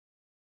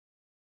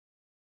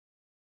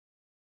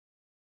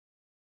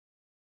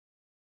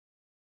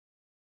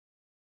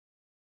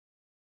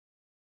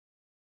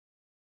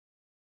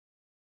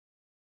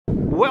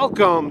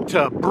Welcome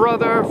to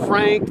Brother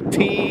Frank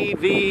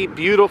TV,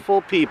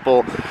 beautiful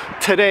people.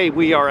 Today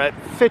we are at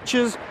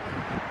Fitch's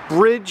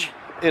Bridge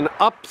in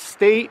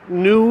upstate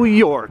New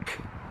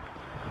York.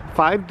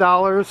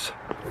 $5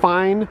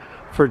 fine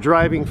for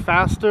driving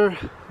faster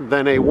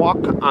than a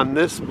walk on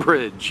this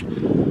bridge.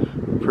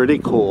 Pretty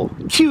cool.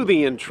 Cue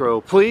the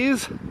intro,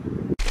 please.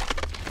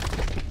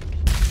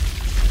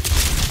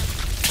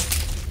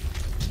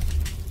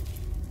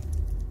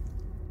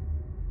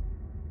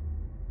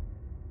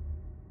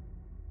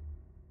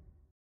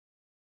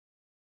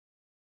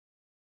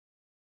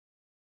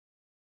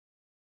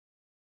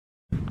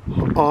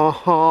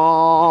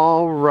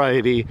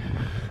 Alrighty,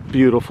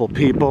 beautiful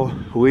people,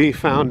 we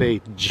found a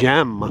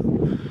gem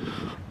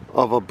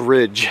of a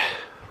bridge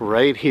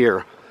right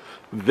here.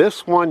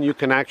 This one you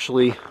can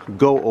actually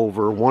go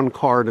over one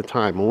car at a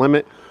time.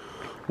 Limit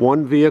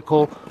one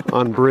vehicle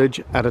on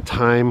bridge at a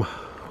time.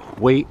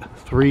 Weight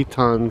 3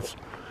 tons.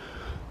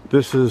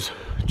 This is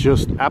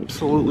just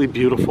absolutely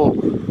beautiful.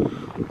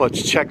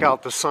 Let's check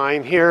out the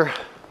sign here.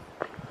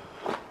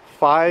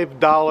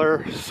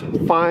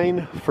 $5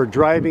 fine for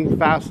driving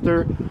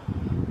faster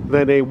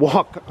than a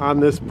walk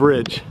on this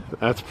bridge.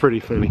 That's pretty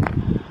funny.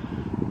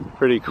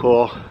 Pretty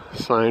cool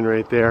sign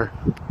right there.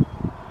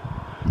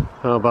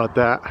 How about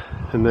that?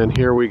 And then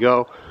here we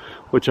go,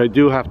 which I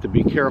do have to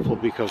be careful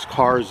because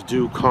cars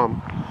do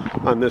come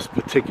on this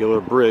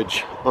particular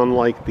bridge,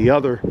 unlike the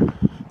other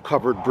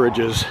covered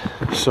bridges.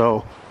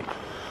 So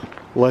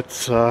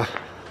let's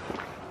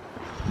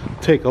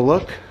take a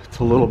look. It's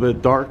a little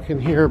bit dark in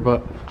here,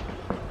 but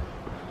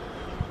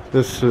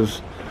this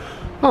is,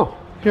 oh,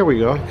 here we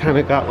go. Kind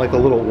of got like a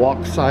little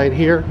walk side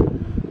here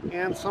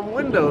and some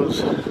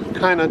windows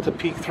kind of to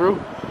peek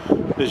through.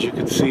 As you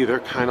can see,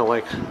 they're kind of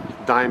like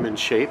diamond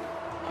shape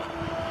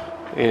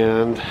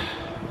and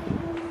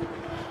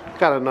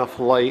got enough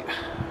light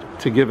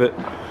to give it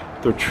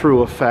the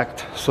true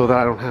effect so that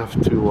I don't have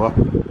to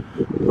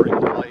bring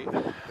the light.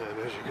 And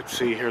as you can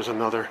see, here's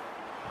another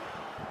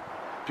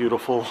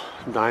beautiful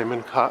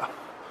diamond cut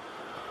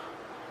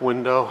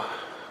window.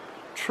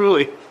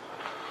 Truly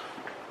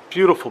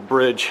beautiful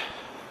bridge.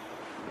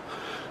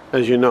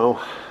 As you know,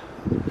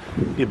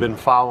 you've been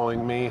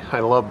following me. I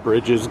love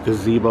bridges,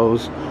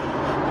 gazebos,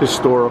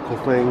 historical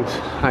things.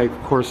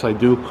 Of course I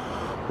do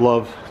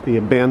love the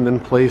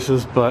abandoned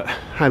places, but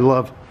I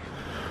love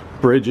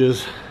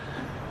bridges.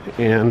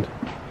 And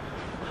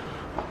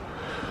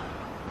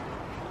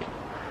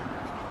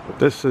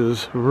this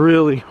is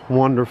really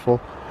wonderful.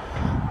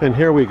 And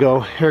here we go.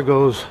 Here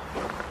goes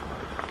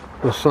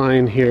the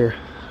sign here.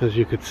 As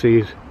you can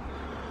see,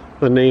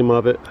 the name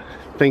of it,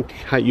 think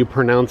how you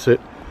pronounce it,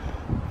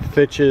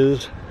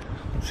 Fitch's,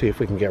 let's see if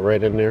we can get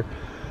right in there,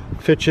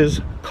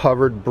 Fitch's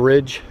Covered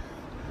Bridge.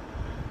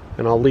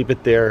 And I'll leave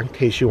it there in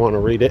case you want to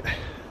read it,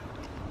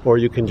 or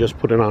you can just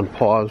put it on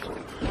pause,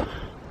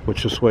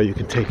 which is way you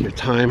can take your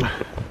time.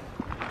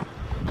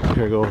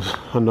 Here goes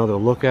another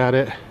look at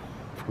it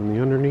from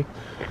the underneath,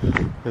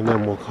 and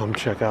then we'll come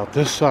check out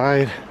this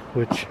side,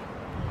 which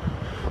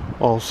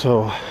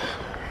also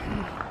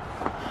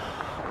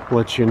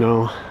lets you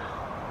know.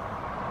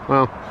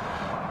 Well,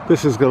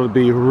 this is going to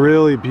be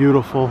really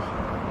beautiful.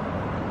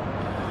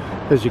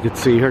 As you can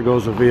see, here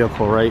goes a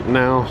vehicle right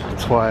now.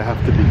 That's why I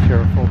have to be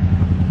careful.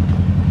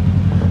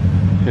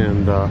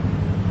 And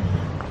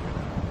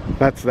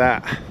that's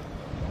that.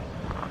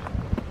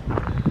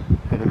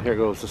 And here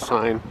goes the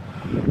sign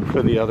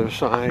for the other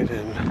side.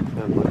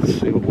 And let's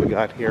see what we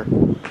got here.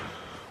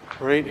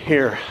 Right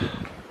here.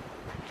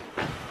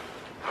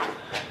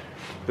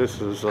 This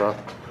is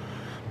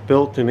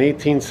built in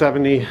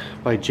 1870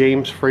 by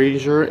James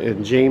Fraser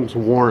and James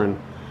Warren.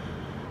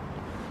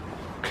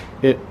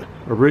 It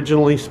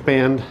originally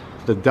spanned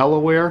the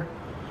Delaware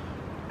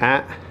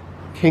at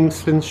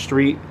Kingston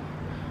Street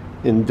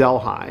in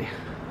Delhi.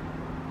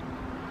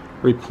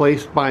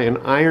 Replaced by an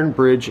iron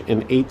bridge in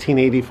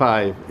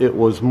 1885. It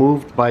was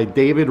moved by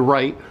David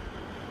Wright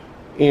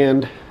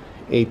and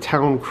a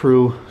town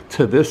crew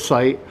to this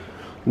site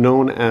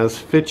known as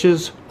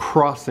Fitch's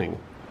Crossing.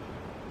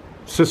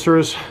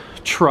 Cicero's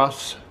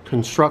Truss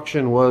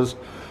construction was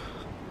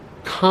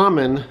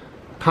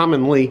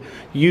commonly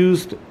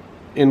used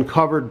in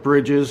covered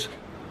bridges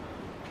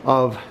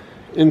of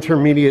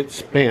intermediate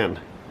span.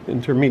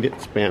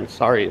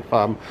 Sorry if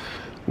I'm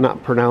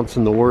not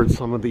pronouncing the words.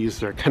 Some of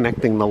these are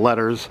connecting the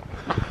letters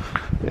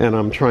and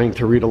I'm trying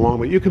to read along,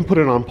 but you can put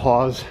it on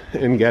pause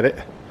and get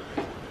it.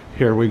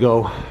 Here we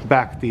go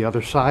back the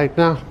other side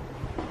now.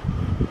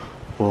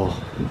 We'll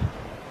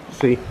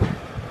see.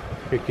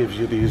 It gives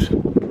you these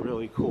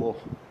really cool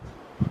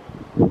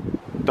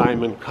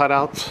diamond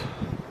cutouts.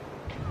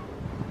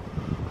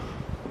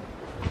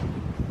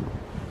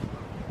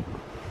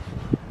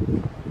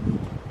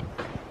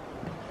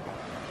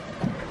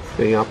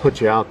 See, I'll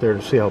put you out there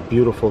to see how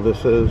beautiful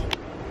this is,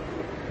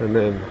 and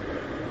then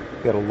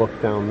get a look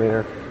down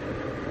there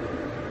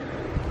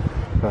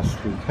best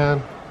we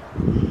can.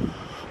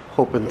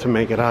 Hoping to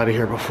make it out of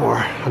here before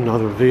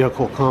another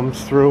vehicle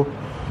comes through.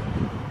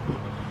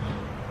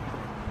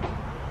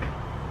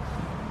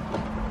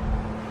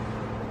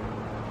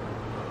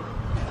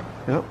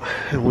 Yep,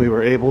 and we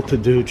were able to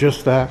do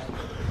just that,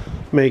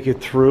 make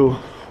it through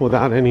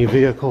without any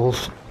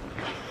vehicles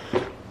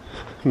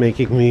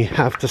making me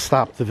have to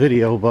stop the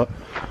video, but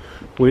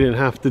we didn't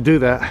have to do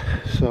that.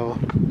 So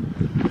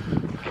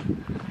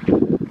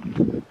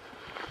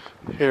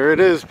here it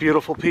is,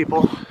 beautiful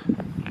people.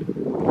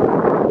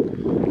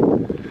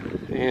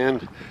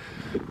 And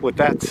with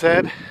that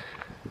said,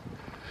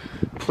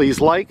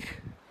 please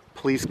like,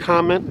 please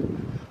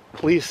comment,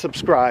 please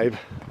subscribe,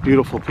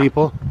 beautiful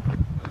people.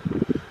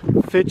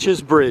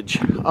 Fitch's Bridge,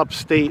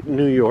 upstate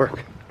New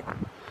York.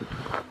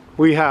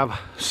 We have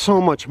so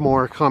much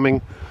more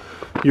coming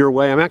your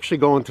way. I'm actually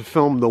going to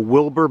film the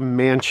Wilbur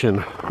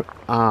Mansion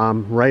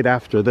right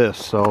after this,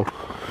 so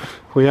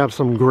we have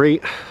some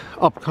great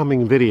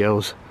upcoming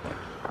videos.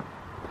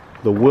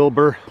 The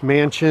Wilbur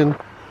Mansion.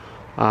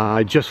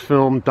 I just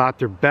filmed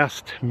Dr.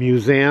 Best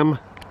Museum,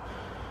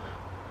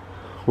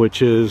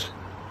 which is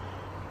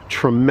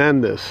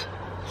tremendous.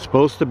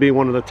 Supposed to be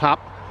one of the top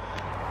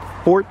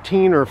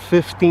 14 or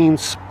 15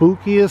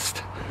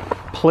 spookiest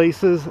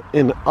places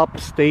in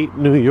upstate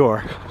New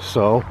York.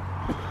 So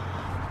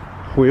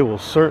we will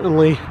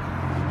certainly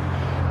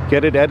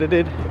get it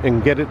edited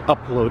and get it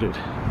uploaded.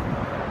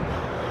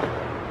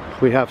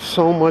 We have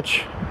so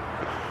much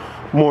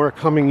more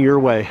coming your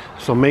way,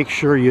 so make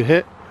sure you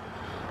hit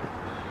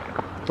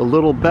the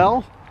little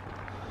bell.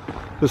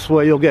 This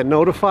way you'll get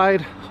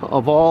notified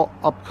of all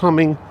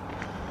upcoming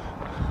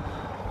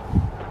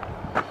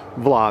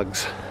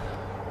vlogs.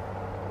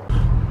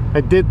 I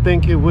did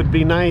think it would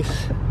be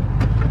nice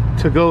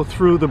to go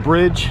through the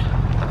bridge.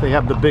 They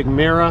have the big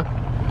mirror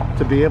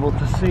to be able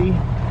to see,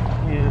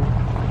 and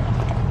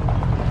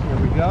here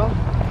we go.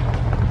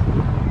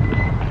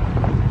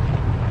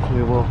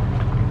 We will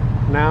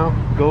now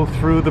go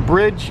through the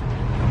bridge.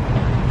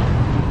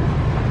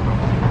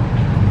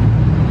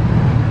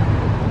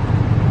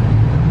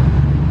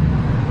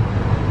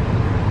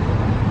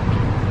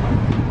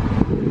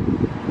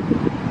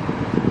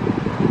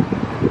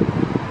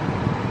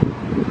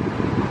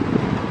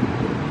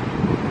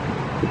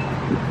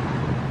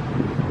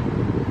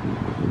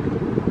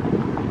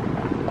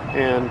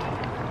 And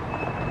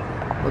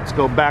let's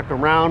go back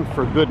around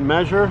for good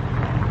measure.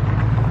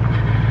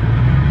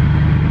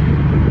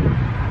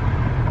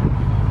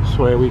 This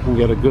way we can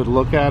get a good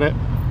look at it.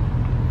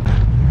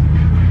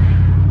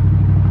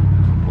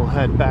 We'll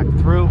head back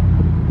through.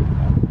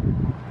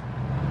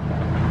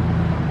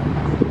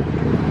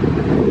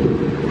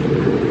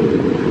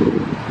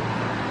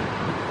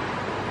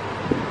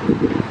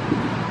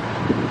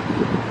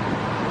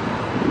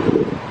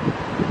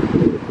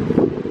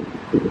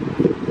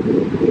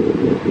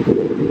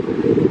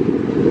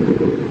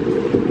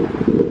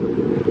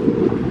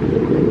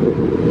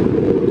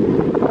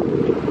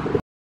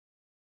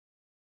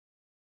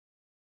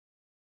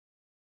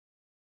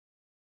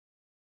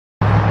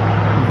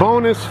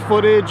 Bonus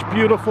footage,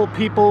 beautiful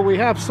people. We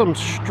have some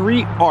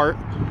street art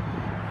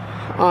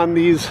on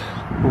these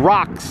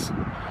rocks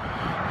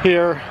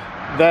here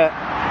that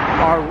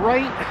are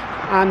right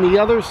on the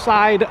other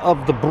side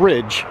of the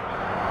bridge.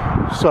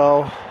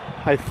 So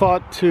I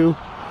thought to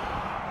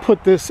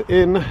put this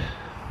in,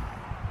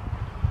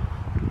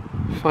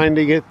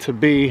 finding it to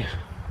be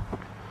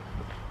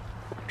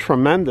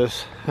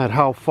tremendous at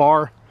how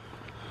far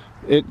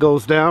it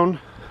goes down,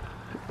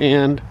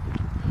 and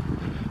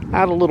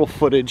add a little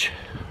footage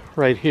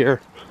right here.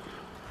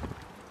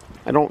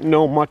 I don't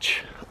know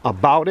much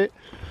about it.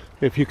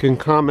 If you can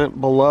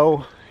comment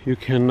below, you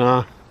can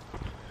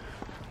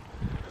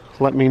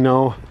let me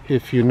know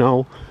if you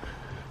know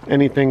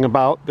anything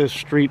about this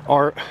street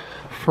art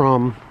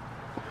from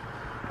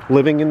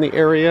living in the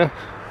area.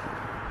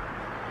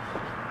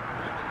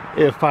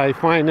 If I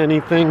find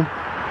anything,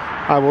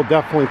 I will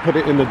definitely put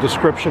it in the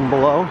description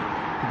below.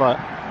 But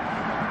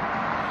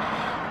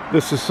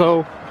this is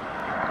so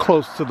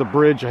close to the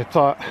bridge, I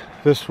thought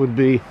this would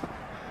be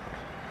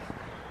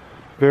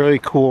very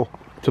cool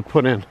to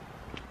put in.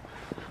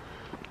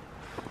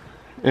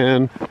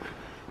 And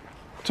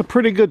it's a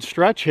pretty good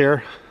stretch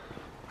here.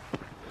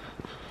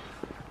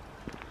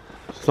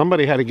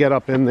 Somebody had to get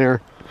up in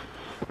there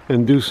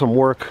and do some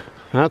work,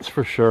 that's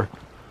for sure.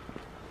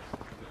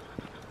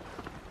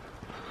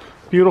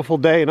 Beautiful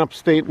day in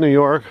upstate New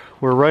York.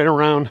 We're right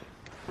around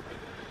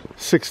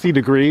 60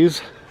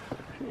 degrees,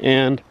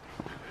 and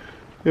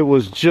it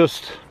was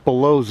just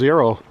below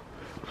zero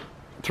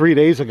 3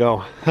 days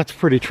ago. That's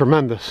pretty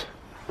tremendous.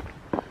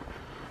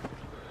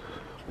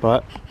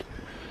 But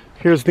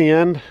here's the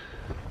end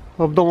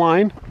of the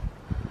line.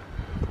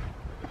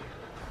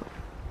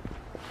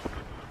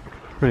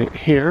 Right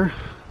here.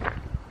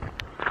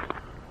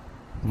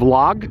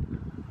 Vlog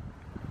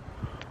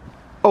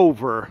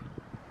over.